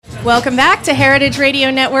Welcome back to Heritage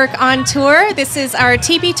Radio Network on tour. This is our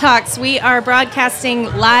TP Talks. We are broadcasting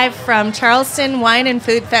live from Charleston Wine and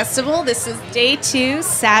Food Festival. This is day 2,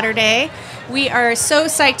 Saturday. We are so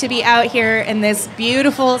psyched to be out here in this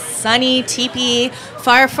beautiful, sunny teepee,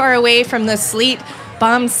 far, far away from the sleet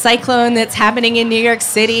bomb cyclone that's happening in New York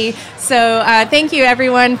City. So thank you,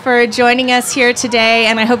 everyone, for joining us here today,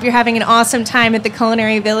 and I hope you're having an awesome time at the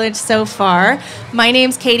Culinary Village so far. My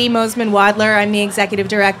name's Katie Mosman-Wadler. I'm the Executive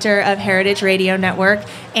Director of Heritage Radio Network,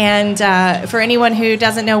 and for anyone who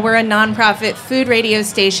doesn't know, we're a nonprofit food radio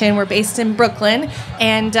station. We're based in Brooklyn,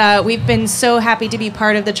 and we've been so happy to be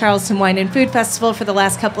part of the Charleston Wine and Food Festival for the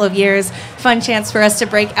last couple of years. Fun chance for us to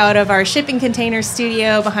break out of our shipping container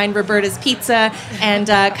studio behind Roberta's Pizza and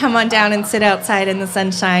come on down and sit outside in the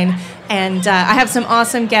sunshine. And I have some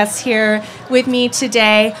awesome guests here with me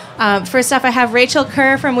today. First off, I have Rachel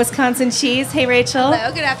Kerr from Wisconsin Cheese. Hey, Rachel.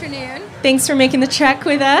 Hello, good afternoon. Thanks for making the trek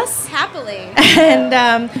with us. Happily. And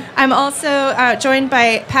I'm also joined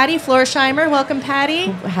by Patty Florsheimer. Welcome, Patty.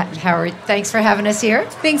 Howard, thanks for having us here.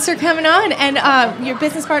 Thanks for coming on. And your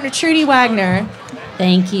business partner, Trudy Wagner.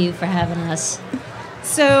 Thank you for having us.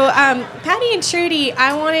 So, Patty and Trudy,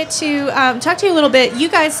 I wanted to talk to you a little bit. You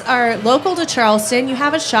guys are local to Charleston. You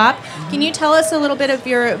have a shop. Can you tell us a little bit of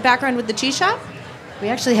your background with the cheese shop? We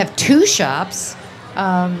actually have 2 shops.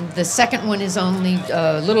 The second one is only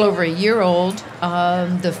a little over a year old.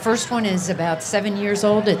 The first one is about 7 years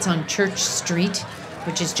old. It's on Church Street,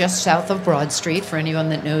 which is just south of Broad Street, for anyone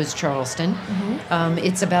that knows Charleston. Mm-hmm.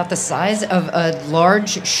 It's about the size of a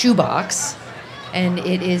large shoebox, and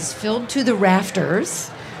it is filled to the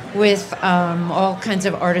rafters with all kinds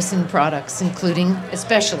of artisan products, including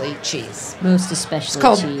especially cheese. Most especially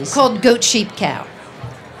cheese. It's called Goat, Sheep, Cow.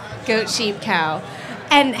 Goat, Sheep, Cow.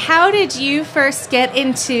 And how did you first get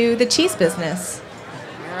into the cheese business?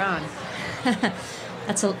 You're on.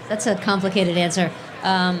 That's a complicated answer.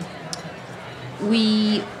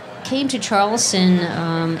 We came to Charleston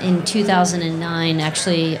in 2009,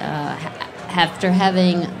 actually, after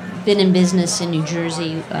having been in business in New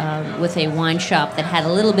Jersey with a wine shop that had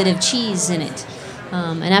a little bit of cheese in it.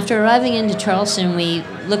 And after arriving into Charleston, we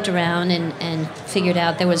looked around and figured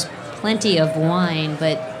out there was plenty of wine,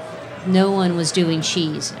 but no one was doing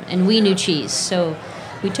cheese. And we knew cheese. So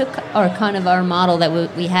we took our model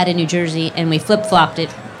that we had in New Jersey and we flip-flopped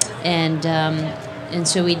it. And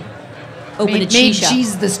so we opened a cheese shop. Made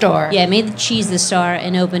cheese the star. Yeah, made the cheese the star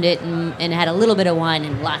and opened it and had a little bit of wine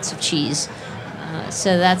and lots of cheese.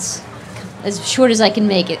 So that's as short as I can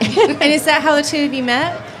make it. And is that how the two of you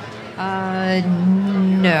met?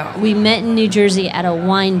 No. We met in New Jersey at a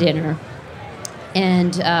wine dinner,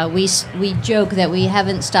 and we joke that we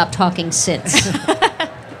haven't stopped talking since.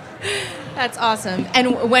 That's awesome.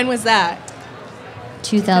 And when was that?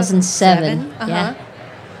 2007. Uh-huh. Yeah.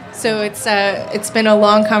 So it's been a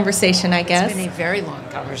long conversation, I guess. It's been a very long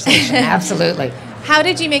conversation, absolutely. How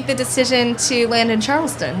did you make the decision to land in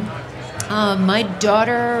Charleston? My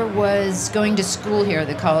daughter was going to school here at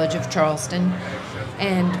the College of Charleston,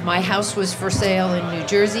 and my house was for sale in New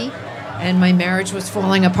Jersey, and my marriage was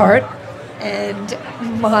falling apart. And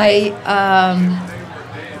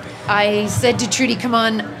I said to Trudy, come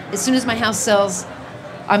on, as soon as my house sells,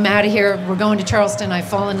 I'm out of here. We're going to Charleston. I've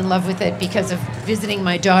fallen in love with it because of visiting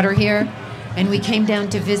my daughter here. And we came down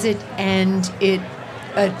to visit, and a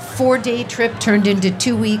 4-day trip turned into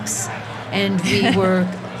 2 weeks, and we were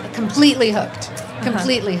completely hooked.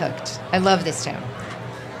 Completely hooked. I love this town.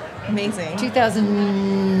 Amazing.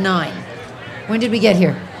 2009. When did we get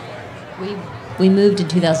here? We moved in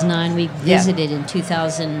 2009. We visited in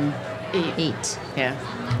 2008. Yeah.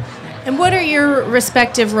 And what are your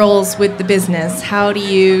respective roles with the business? How do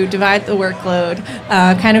you divide the workload?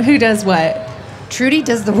 Kind of who does what? Trudy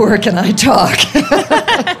does the work and I talk.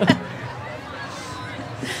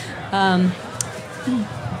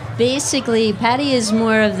 Basically, Patty is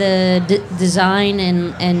more of the design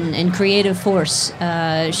and creative force.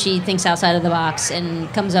 She thinks outside of the box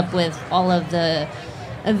and comes up with all of the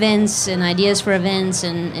events and ideas for events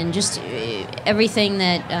and just everything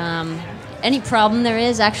that, any problem there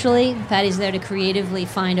is, actually, Patty's there to creatively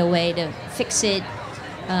find a way to fix it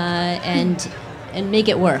and make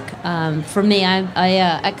it work. For me,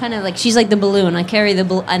 I kind of like, she's like the balloon. I carry the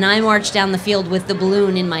balloon, and I march down the field with the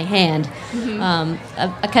balloon in my hand. Mm-hmm.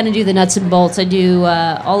 I kind of do the nuts and bolts. I do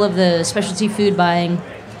all of the specialty food buying.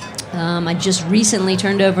 I just recently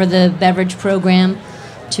turned over the beverage program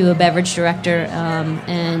to a beverage director,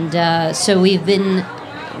 and so we've been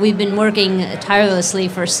working tirelessly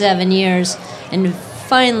for 7 years, and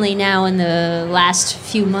finally now in the last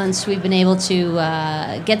few months we've been able to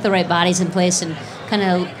get the right bodies in place and kind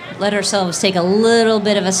of let ourselves take a little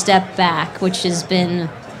bit of a step back, which has been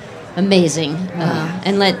amazing,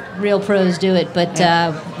 and let real pros do it. But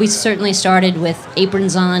we certainly started with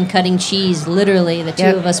aprons on, cutting cheese, literally, the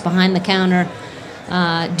two of us behind the counter,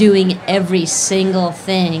 doing every single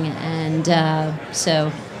thing. And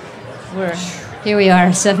so here we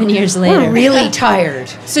are 7 years later. We're really tired.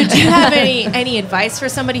 So do you have any advice for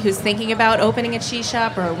somebody who's thinking about opening a cheese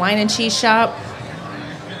shop or a wine and cheese shop?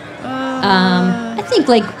 I think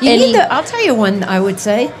like I'll tell you one I would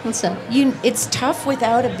say. What's that? It's tough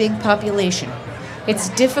without a big population. It's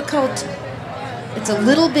difficult. It's a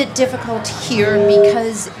little bit difficult here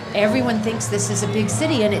because everyone thinks this is a big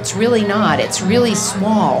city, and it's really not. It's really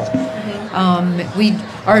small.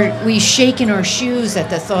 We shake in our shoes at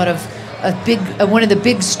the thought of one of the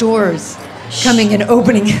big stores coming and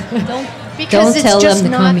opening. Because Don't tell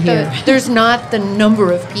them to come here. There's not the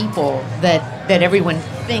number of people that everyone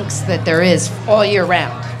thinks that there is all year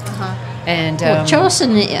round. And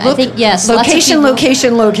Charleston, I think, yes. Location. Yeah,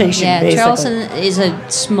 basically. Charleston is a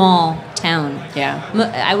small town. Yeah.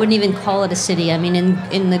 I wouldn't even call it a city. I mean,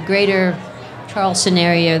 in the greater Charleston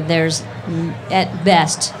area, there's at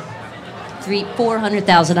best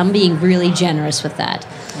 400,000. I'm being really generous with that.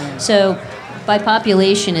 So by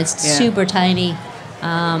population, it's super tiny.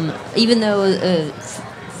 Even though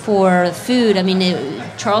for food, I mean,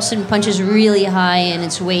 Charleston punches really high in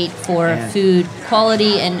its weight for food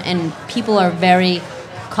quality, and people are very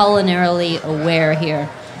culinarily aware here.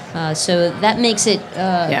 So that makes it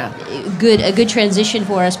a good transition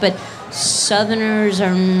for us. But Southerners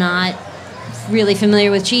are not really familiar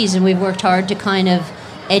with cheese, and we've worked hard to kind of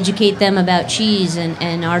educate them about cheese,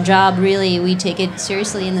 and our job really, we take it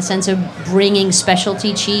seriously in the sense of bringing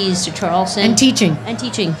specialty cheese to Charleston. And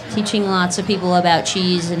teaching lots of people about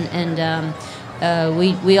cheese, and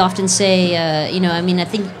we often say, I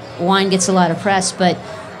think wine gets a lot of press, but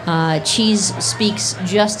cheese speaks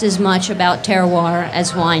just as much about terroir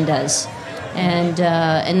as wine does, and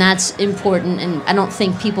that's important, and I don't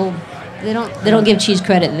think people, they don't give cheese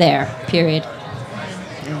credit there, period.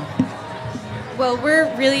 Well, we're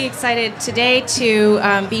really excited today to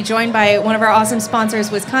be joined by one of our awesome sponsors,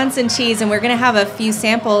 Wisconsin Cheese, and we're going to have a few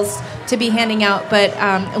samples to be handing out. But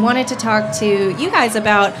I wanted to talk to you guys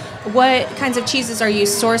about what kinds of cheeses are you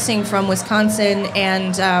sourcing from Wisconsin,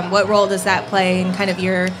 and what role does that play in kind of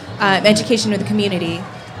your education of the community?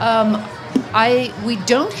 We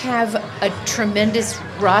don't have a tremendous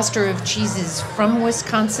roster of cheeses from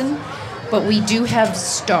Wisconsin, but we do have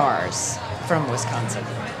stars from Wisconsin.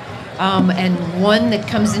 And one that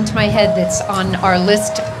comes into my head that's on our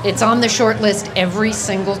list, it's on the short list every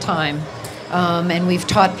single time. And we've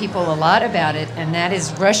taught people a lot about it, and that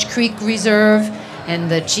is Rush Creek Reserve and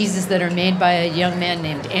the cheeses that are made by a young man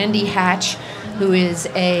named Andy Hatch, who is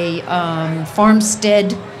a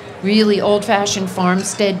farmstead, really old-fashioned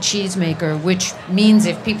farmstead cheesemaker, which means,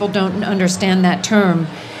 if people don't understand that term,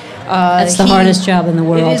 that's the hardest job in the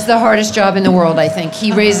world. It is the hardest job in the world, I think.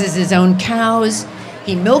 He raises his own cows.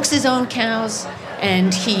 He milks his own cows,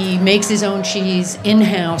 and he makes his own cheese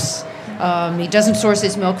in-house. He doesn't source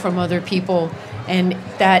his milk from other people. And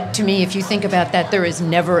that, to me, if you think about that, there is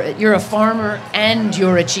never... You're a farmer and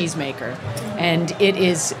you're a cheesemaker. And it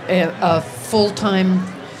is a full-time,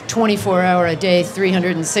 24-hour-a-day,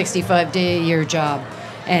 365-day-a-year job.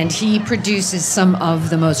 And he produces some of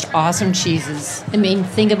the most awesome cheeses. I mean,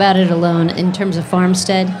 think about it alone in terms of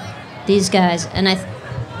farmstead. These guys, and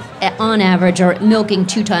on average, are milking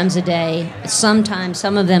 2 times a day. Sometimes,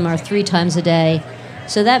 some of them are 3 times a day.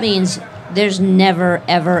 So that means there's never,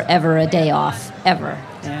 ever, ever a day off, ever.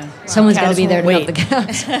 Yeah. Someone's got to be there to milk the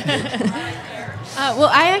cows. Well,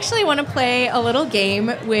 I actually want to play a little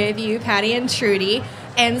game with you, Patty and Trudy.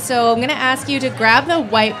 And so I'm going to ask you to grab the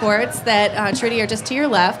whiteboards that, Trudy, are just to your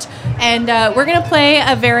left. And we're going to play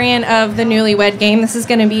a variant of the Newlywed Game. This is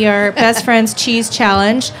going to be our Best Friends Cheese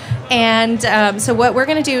Challenge. And so what we're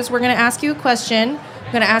going to do is we're going to ask you a question.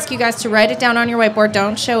 I'm going to ask you guys to write it down on your whiteboard.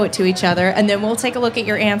 Don't show it to each other. And then we'll take a look at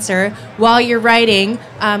your answer. While you're writing,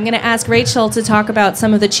 I'm going to ask Rachel to talk about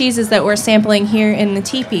some of the cheeses that we're sampling here in the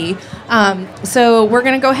teepee. So we're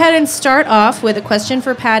going to go ahead and start off with a question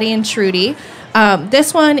for Patty and Trudy.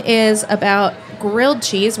 This one is about grilled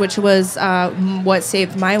cheese, which was what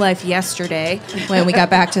saved my life yesterday when we got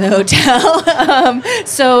back to the hotel.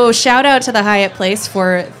 So shout out to the Hyatt Place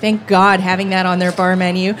for, thank God, having that on their bar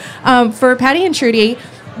menu. For Patty and Trudy,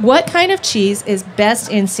 what kind of cheese is best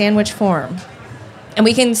in sandwich form? And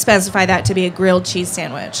we can specify that to be a grilled cheese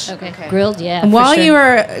sandwich. Okay. Grilled, yeah. And for while sure. you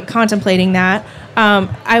were contemplating that,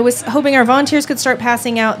 I was hoping our volunteers could start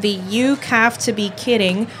passing out the You Have to Be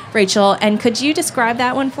Kidding, Rachel. And could you describe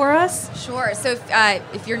that one for us? Sure. So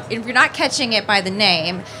if you're not catching it by the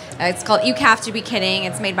name, it's called You Have to Be Kidding.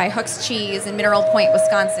 It's made by Hook's Cheese in Mineral Point,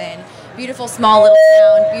 Wisconsin. Beautiful small little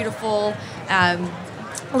town. Beautiful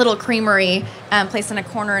little creamery placed in a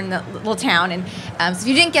corner in the little town. And so if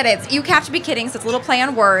you didn't get it, it's You Have to Be Kidding. So it's a little play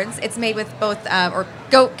on words. It's made with both or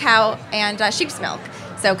goat, cow, and sheep's milk.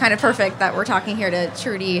 So kind of perfect that we're talking here to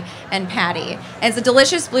Trudy and Patty. And it's a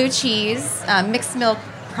delicious blue cheese, mixed milk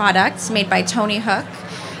product made by Tony Hook,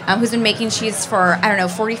 who's been making cheese for,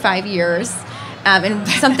 45 years. And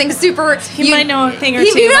something super... He might know a thing or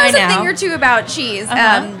he two knows by a now. thing or two about cheese.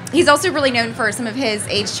 Uh-huh. He's also really known for some of his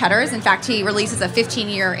aged cheddars. In fact, he releases a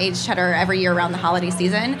 15-year aged cheddar every year around the holiday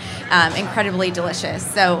season. Incredibly delicious.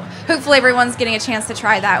 So hopefully everyone's getting a chance to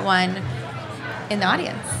try that one in the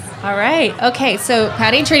audience. All right. Okay, so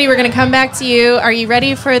Patty and Trudy, we're going to come back to you. Are you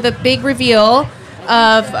ready for the big reveal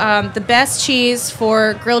of the best cheese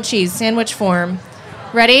for grilled cheese, sandwich form?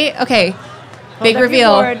 Ready? Okay. Big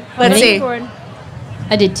reveal. Let's see.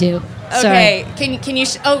 I did too. Okay. Can you?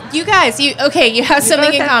 You guys. You have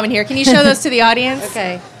something in common here. Can you show those to the audience?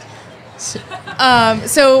 Okay.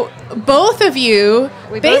 So both of you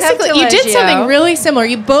We both have basically you did Taleggio. something really similar.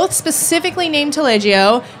 You both specifically named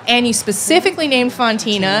Taleggio and you specifically named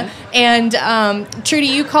Fontina. And Trudy,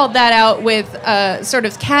 you called that out with sort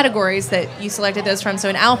of categories that you selected those from. So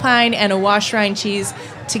an Alpine and a wash rind cheese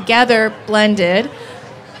together blended.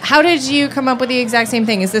 How did you come up with the exact same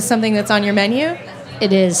thing? Is this something that's on your menu?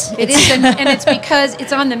 It is. It is, and it's because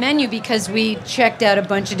it's on the menu because we checked out a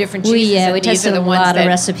bunch of different cheeses. We and these tested are the a ones lot that of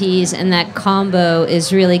recipes, and that combo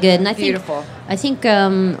is really good. And Beautiful. I think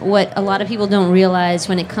what a lot of people don't realize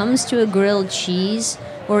when it comes to a grilled cheese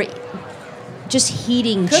or just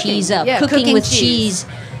heating Cooking. cheese up, Yeah, cooking with cheese. cheese.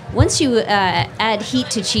 Once you add heat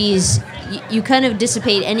to cheese, you kind of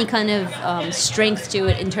dissipate any kind of strength to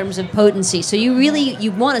it in terms of potency. So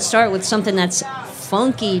you want to start with something that's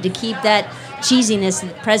funky to keep that cheesiness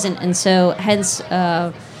present, and so hence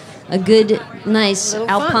a good, nice Little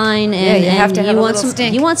Alpine, funk. and, Yeah, you have to and have you a want little some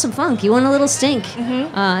stink. you want some funk, you want a little stink,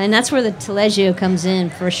 and that's where the Taleggio comes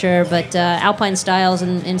in for sure. But Alpine styles,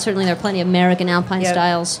 and certainly there are plenty of American Alpine Yep.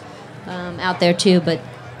 styles out there too, but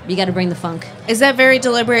you got to bring the funk. Is that very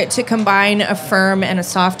deliberate to combine a firm and a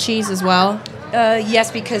soft cheese as well?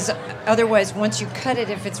 Yes, because otherwise, once you cut it,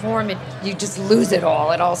 if it's warm, you just lose it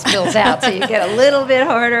all. It all spills out, so you get a little bit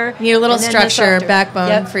harder. You need a little and then structure, softer. backbone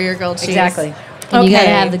Yep. for your grilled cheese. Exactly. And you got to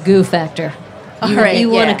Okay. have the goo factor. You, All right, you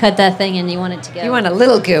want yeah. to cut that thing and you want it to go. You want a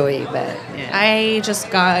little gooey, but yeah. I just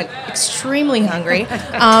got extremely hungry.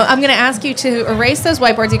 I'm going to ask you to erase those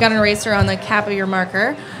whiteboards. You got an eraser on the cap of your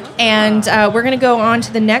marker. And we're going to go on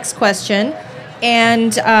to the next question.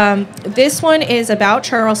 And this one is about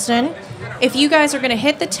Charleston. If you guys are going to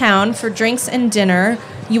hit the town for drinks and dinner,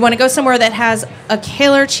 you want to go somewhere that has a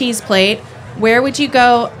killer cheese plate, where would you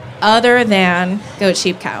go other than Goat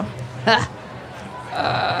Sheep Cow?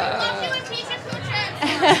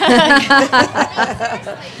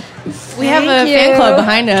 We have a fan club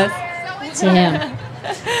behind us. Damn.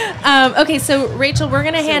 Okay, so Rachel, we're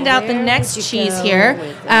going to hand out the where next would you cheese go here.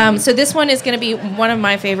 with So this one is going to be one of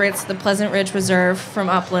my favorites, the Pleasant Ridge Reserve from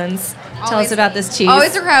Uplands. Tell us about this cheese.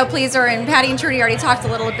 Always a crowd pleaser, and Patty and Trudy already talked a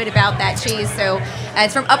little bit about that cheese. So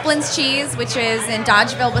it's from Uplands Cheese, which is in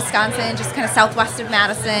Dodgeville, Wisconsin, just kind of southwest of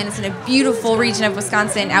Madison. It's in a beautiful region of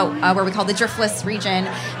Wisconsin, out where we call the Driftless region.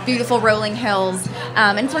 Beautiful rolling hills,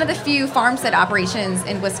 and it's one of the few farmstead operations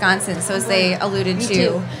in Wisconsin. So as they alluded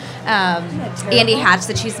to. Andy Hatch,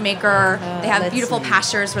 the cheesemaker. They have beautiful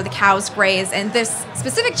pastures where the cows graze, and this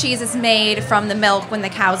specific cheese is made from the milk when the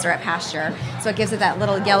cows are at pasture. So it gives it that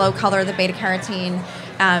little yellow color, the beta carotene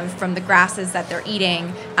from the grasses that they're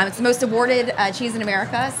eating. It's the most awarded cheese in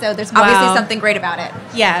America, so there's obviously Wow. something great about it.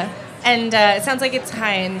 Yeah. And it sounds like it's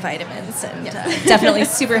high in vitamins and definitely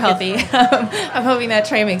super healthy. I'm hoping that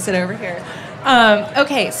Trey makes it over here.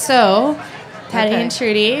 Okay, so Patty Okay. and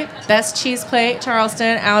Trudy, best cheese plate,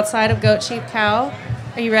 Charleston, outside of Goat Sheep Cow.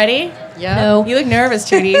 Are you ready? Yeah. No. You look nervous,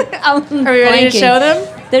 Trudy. Are I'm we ready to blanking. show them?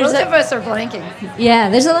 There's Most a, of us are blanking. Yeah,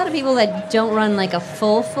 there's a lot of people that don't run like a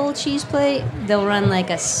full cheese plate. They'll run like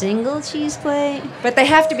a single cheese plate. But they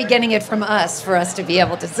have to be getting it from us for us to be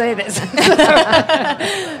able to say this. Okay.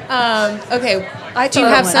 I Do you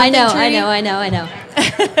thought have one. something, I Trudy? know.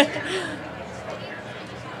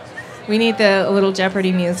 We need the little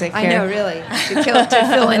Jeopardy music I here. know, really, to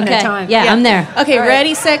fill in the Okay. time. Yeah, I'm there. Okay, All right.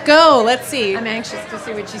 ready, set, go. Let's see. I'm anxious to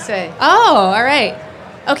see what you say. Oh, all right.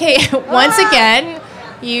 Okay, once again,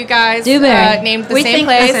 you guys Dewberry. named the We same think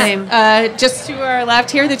the place. same. Just to our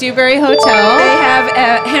left here, the Dewberry They Hotel.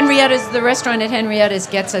 have Henrietta's. The restaurant at Henrietta's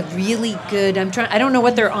gets a really good. I don't know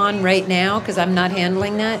what they're on right now because I'm not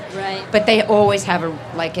handling that. Right. But they always have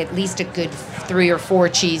at least a good 3 or 4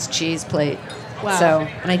 cheese plate. Wow. So,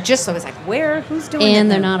 and I was like, where? Who's doing it?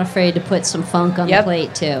 And they're now? not afraid to put some funk on the Yep.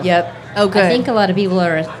 plate too. Yep. Oh, good. I think a lot of people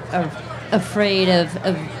are afraid of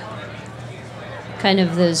kind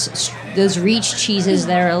of those reach cheeses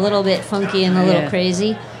that are a little bit funky and a little Yeah.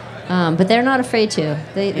 crazy. But they're not afraid to.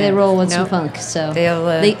 They roll with some Nope. funk. So They'll, so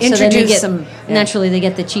then they introduce get, some- yeah. Naturally, they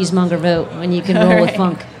get the cheesemonger vote when you can roll with Right.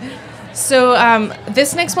 funk. So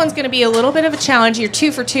this next one's going to be a little bit of a challenge. You're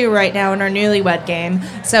 2 for 2 right now in our newlywed game.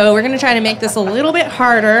 So we're going to try to make this a little bit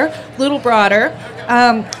harder, a little broader.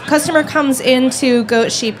 Customer comes into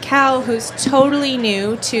Goat, Sheep, Cow who's totally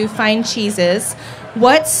new to fine cheeses.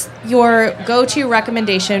 What's your go-to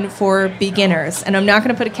recommendation for beginners? And I'm not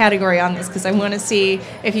going to put a category on this because I want to see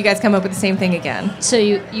if you guys come up with the same thing again. So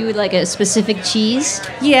you would like a specific cheese?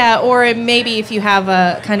 Yeah, or maybe if you have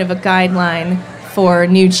a kind of a guideline for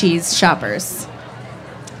new cheese shoppers.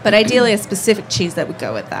 But ideally a specific cheese that would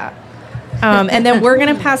go with that. And then we're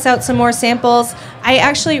going to pass out some more samples.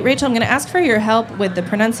 Rachel, I'm going to ask for your help with the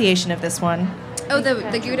pronunciation of this one. Oh,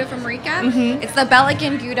 the Gouda from Marica? It's the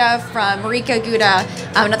Belican Gouda from Marica Gouda,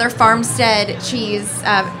 another farmstead cheese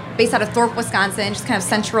based out of Thorpe, Wisconsin, just kind of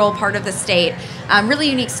central part of the state. Really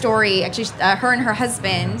unique story. Actually, her and her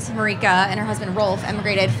husband, Marica, and her husband, Rolf,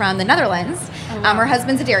 emigrated from the Netherlands. Her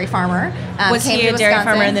husband's a dairy farmer. Was came he to a dairy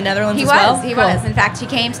Wisconsin. farmer in the Netherlands he as was, well? He Cool. was. In fact, he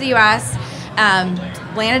came to the U.S.,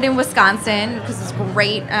 landed in Wisconsin because it's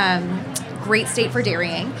great. Great state for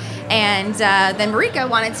dairying. And then Marica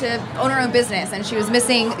wanted to own her own business, and she was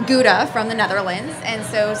missing Gouda from the Netherlands, and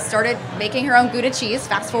so started making her own Gouda cheese.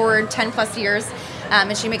 Fast forward 10 plus years,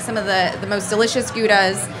 and she makes some of the most delicious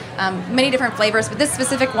Goudas, many different flavors, but this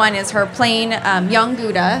specific one is her plain young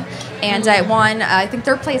Gouda, and it won, I think,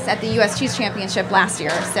 3rd place at the U.S. Cheese Championship last year.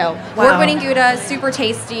 So award-winning Gouda, super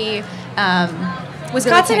tasty.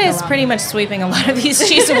 Wisconsin really can't go is wrong. pretty much sweeping a lot of these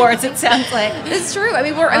cheese awards, it sounds like. It's true. I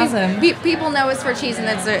mean, Awesome. people know us for cheese, and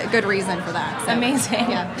that's a good reason for that. So, Amazing.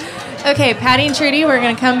 Yeah. Okay, Patty and Trudy, we're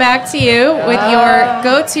going to come back to you with your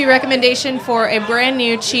go-to recommendation for a brand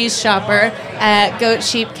new cheese shopper at Goat,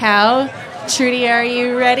 Sheep, Cow. Trudy, are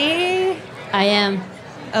you ready? I am.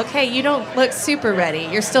 Okay, you don't look super ready.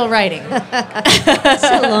 You're still writing. It's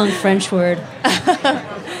a long French word.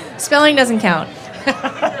 Spelling doesn't count.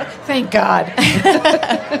 Thank God. All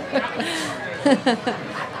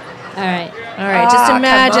right. All right, just come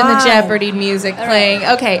imagine the on. Jeopardy music playing.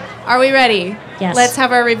 Okay, are we ready? Yes. Let's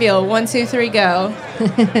have our reveal. 1, 2, 3, go.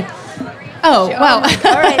 Oh, wow.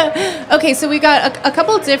 All right. Okay, so we got a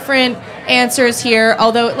couple different answers here,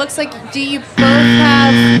 although it looks like, do you both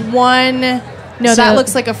have one? No, So- that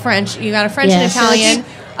looks like a French. You got a French and Yeah, so Italian. it's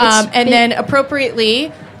And ba- then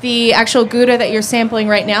appropriately, the actual Gouda that you're sampling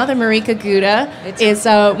right now, the Marica Gouda, is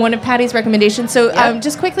one of Patty's recommendations. So Yep.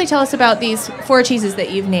 just quickly tell us about these 4 cheeses that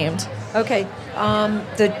you've named. Okay.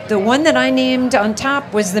 The one that I named on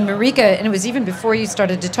top was the Marica, and it was even before you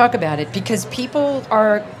started to talk about it, because people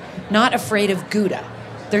are not afraid of Gouda.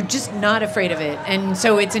 They're just not afraid of it. And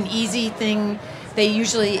so it's an easy thing. They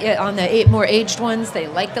usually, on the more aged ones, they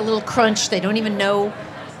like the little crunch. They don't even know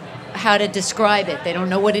how to describe it. They don't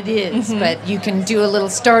know what it is, but you can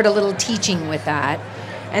start a little teaching with that.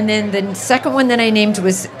 And then the second one that I named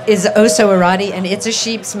is Osso Arati, and it's a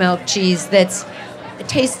sheep's milk cheese it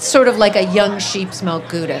tastes sort of like a young sheep's milk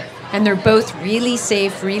Gouda. And they're both really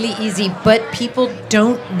safe, really easy, but people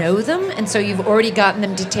don't know them, and so you've already gotten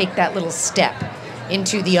them to take that little step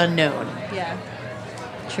into the unknown. Yeah.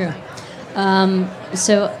 True.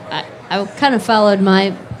 So I kind of followed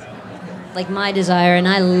my desire, and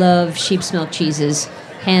I love sheep's milk cheeses,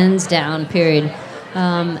 hands down, period.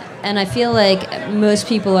 And I feel like most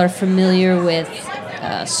people are familiar with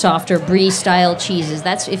softer brie-style cheeses.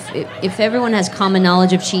 That's if everyone has common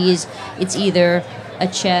knowledge of cheese, it's either a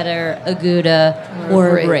cheddar, a Gouda,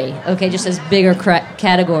 or a brie. Okay, just as bigger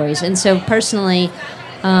categories. And so personally,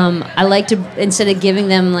 I like to, instead of giving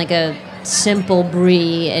them like a simple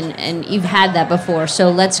brie, and you've had that before,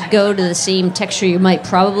 so let's go to the same texture you might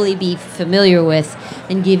probably be familiar with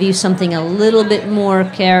and give you something a little bit more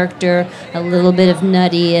character, a little bit of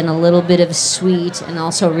nutty, and a little bit of sweet, and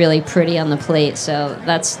also really pretty on the plate. So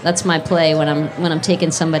that's my play when I'm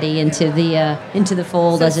taking somebody into the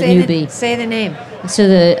fold So as a say newbie. say the name. So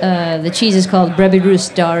the cheese is called Brebis Russe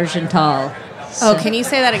d'Argental. Oh, can you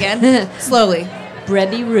say that again? Slowly.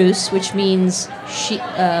 Brebis Russe, which means sheep.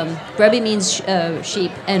 Brebis means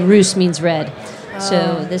sheep, and Russe means red.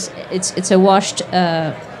 So it's a washed.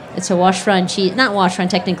 It's a washed rind cheese, not washed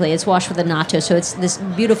rind technically. It's washed with a natto, so it's this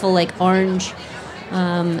beautiful like orange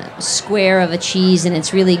square of a cheese, and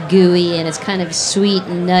it's really gooey, and it's kind of sweet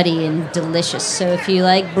and nutty and delicious. So if you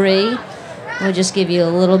like brie, we'll just give you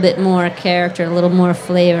a little bit more character, a little more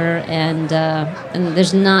flavor, and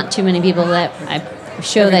there's not too many people that I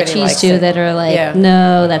show Everybody that cheese likes to it. that are like, Yeah.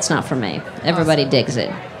 no, that's not for me. Everybody digs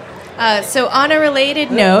it. So on a related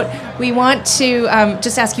note, we want to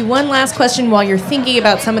just ask you one last question while you're thinking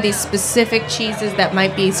about some of these specific cheeses that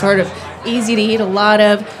might be sort of easy to eat a lot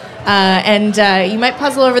of. And you might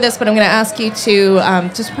puzzle over this, but I'm going to ask you to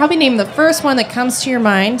just probably name the first one that comes to your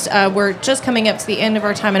mind. We're just coming up to the end of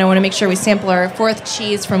our time, and I want to make sure we sample our fourth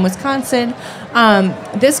cheese from Wisconsin.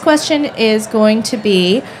 This question is going to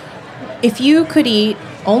be, if you could eat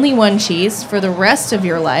only one cheese for the rest of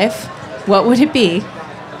your life, what would it be?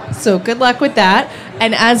 So good luck with that.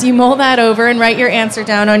 And as you mull that over and write your answer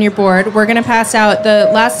down on your board, we're going to pass out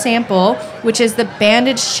the last sample, which is the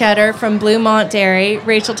bandaged cheddar from Bluemont Dairy.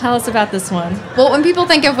 Rachel, tell us about this one. Well, when people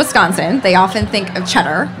think of Wisconsin, they often think of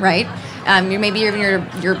cheddar, right? Maybe even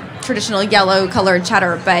your traditional yellow-colored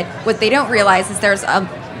cheddar, but what they don't realize is there's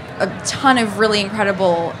a ton of really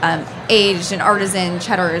incredible aged and artisan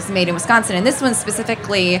cheddars made in Wisconsin, and this one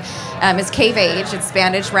specifically is cave aged. It's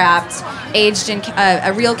bandage wrapped, aged in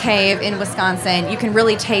a real cave in Wisconsin. You can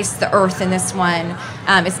really taste the earth in this one.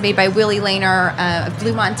 It's made by Willie Lehner of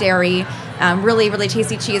Bluemont Dairy. Really, really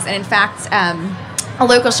tasty cheese, and in fact, a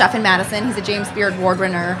local chef in Madison, he's a James Beard Award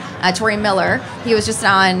winner, Tori Miller. He was just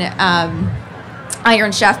on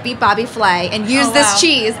Iron Chef, beat Bobby Flay, and used this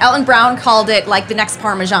cheese. Elton Brown called it like the next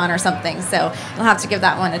Parmesan or something, so you'll have to give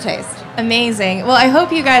that one a taste. Amazing. Well, I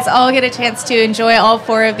hope you guys all get a chance to enjoy all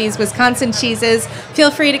four of these Wisconsin cheeses.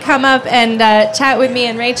 Feel free to come up and chat with me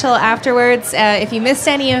and Rachel afterwards if you missed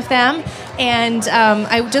any of them. And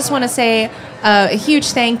I just want to say a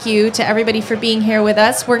huge thank you to everybody for being here with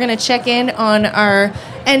us. We're going to check in on our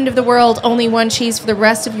end of the world, only one cheese for the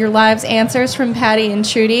rest of your lives answers from Patty and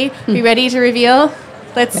Trudy. Are you ready to reveal?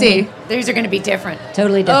 Let's see. These are going to be different.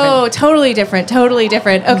 Totally different. Oh, totally different. Totally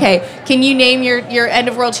different. Okay. Can you name your end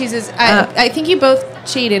of world cheeses? I think you both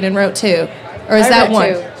cheated and wrote two. Or is that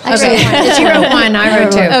one? Okay. She wrote one. I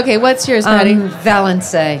wrote two. Okay. What's yours, Patty?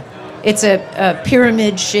 Valence. It's a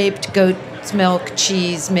pyramid-shaped goat's milk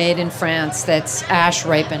cheese made in France that's ash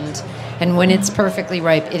ripened. And when it's perfectly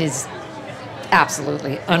ripe, it is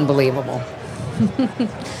absolutely unbelievable.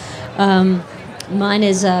 Mine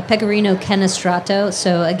is Pecorino Canestrato.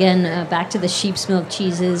 So again, back to the sheep's milk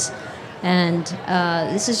cheeses, and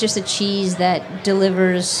this is just a cheese that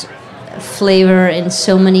delivers flavor in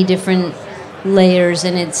so many different layers,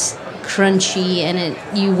 and it's crunchy, and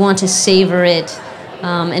you want to savor it.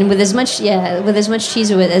 And with as much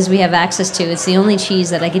cheese as we have access to, it's the only cheese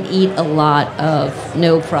that I can eat a lot of,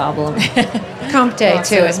 no problem. Comté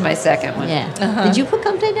too is my second one. Yeah. Did you put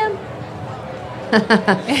Comté down?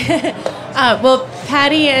 Well,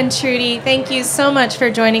 Patty and Trudy, thank you so much for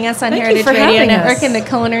joining us on Thank you Heritage for Radio having Network us. in the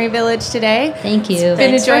Culinary Village today. Thank you. It's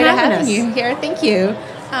been Thanks a joy for to having have us. you here. Thank you.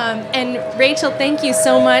 And Rachel, thank you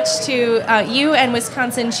so much to you and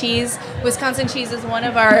Wisconsin Cheese. Wisconsin Cheese is one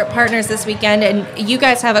of our partners this weekend, and you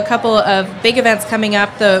guys have a couple of big events coming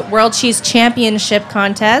up. The World Cheese Championship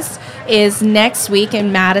contest is next week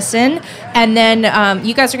in Madison, and then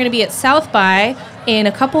you guys are going to be at South by in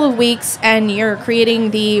a couple of weeks, and you're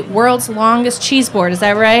creating the world's longest cheese board. Is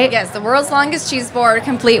that right? Yes, the world's longest cheese board,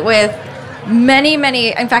 complete with many,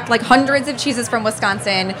 in fact, like hundreds of cheeses from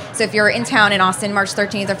Wisconsin. So if you're in town in Austin, March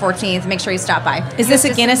 13th or 14th, make sure you stop by. Is this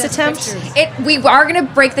a Guinness attempt? We are going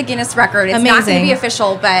to break the Guinness record. It's not going Amazing. to be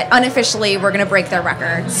official, but unofficially, we're going to break their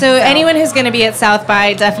record. So anyone who's going to be at South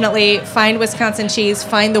by, definitely find Wisconsin Cheese,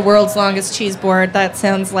 find the world's longest cheese board. That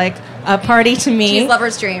sounds like a party to me. Cheese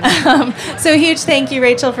lover's dream. So huge thank you,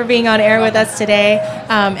 Rachel, for being on air with us today,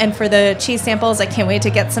 and for the cheese samples. I can't wait to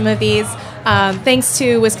get some of these. Thanks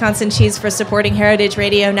to Wisconsin Cheese for supporting Heritage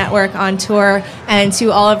Radio Network on tour, and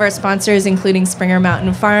to all of our sponsors, including Springer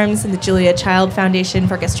Mountain Farms and the Julia Child Foundation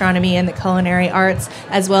for Gastronomy and the Culinary Arts,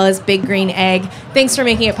 as well as Big Green Egg. Thanks for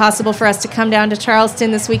making it possible for us to come down to Charleston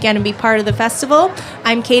this weekend and be part of the festival.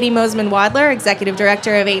 I'm Katie Mosman-Wadler, Executive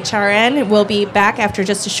Director of HRN. We'll be back after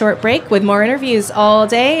just a short break with more interviews all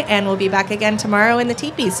day, and we'll be back again tomorrow in the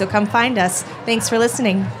teepee, so come find us. Thanks for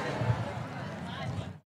listening.